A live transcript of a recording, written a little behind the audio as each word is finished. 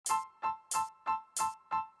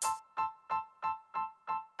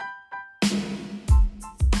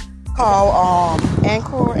called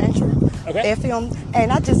Anchor Okay. FM,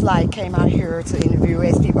 and I just like came out here to interview,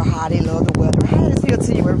 ask people how they love the weather. How does it feel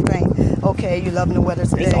to you? Everything okay? You loving the weather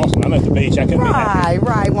today? It's awesome. I'm at the beach. I couldn't be happier.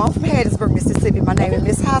 Right. Well, I'm from Hattiesburg, Mississippi. My name is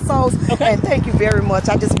Miss Hassos, Okay. and thank you very much.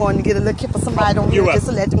 I just wanted to get a little tip for somebody on here You're just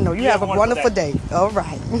to let them know you have a wonderful day. All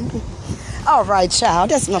right. All right, child.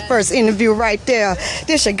 That's my first interview right there.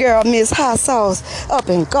 This your girl, Miss Hot Sauce, up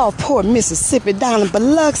in Gulfport, Mississippi, down in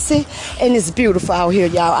Biloxi. And it's beautiful out here,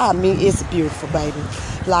 y'all. I mean, it's beautiful, baby.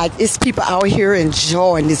 Like, it's people out here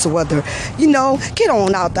enjoying this weather. You know, get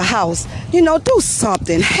on out the house. You know, do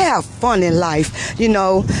something. Have fun in life. You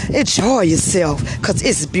know, enjoy yourself. Because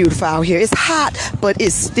it's beautiful out here. It's hot, but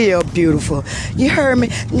it's still beautiful. You heard me?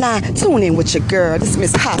 Now, tune in with your girl. This is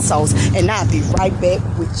Miss Hot Sauce, and I'll be right back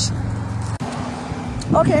with you.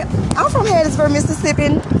 Okay, I'm from Hattiesburg, Mississippi.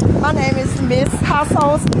 My name is Miss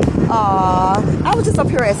Households. I was just up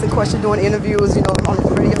here asking questions, doing interviews, you know, on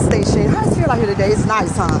the radio station. How does it feel out here today? It's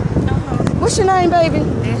nice, huh? What's your name, baby?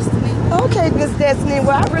 Destiny. Okay, Miss Destiny.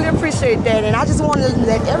 Well, I really appreciate that, and I just wanted to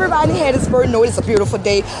let everybody in Hattiesburg know it's a beautiful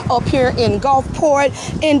day up here in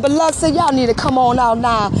Gulfport, in Biloxi. Y'all need to come on out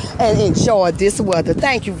now and enjoy this weather.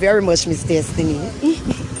 Thank you very much, Miss Destiny.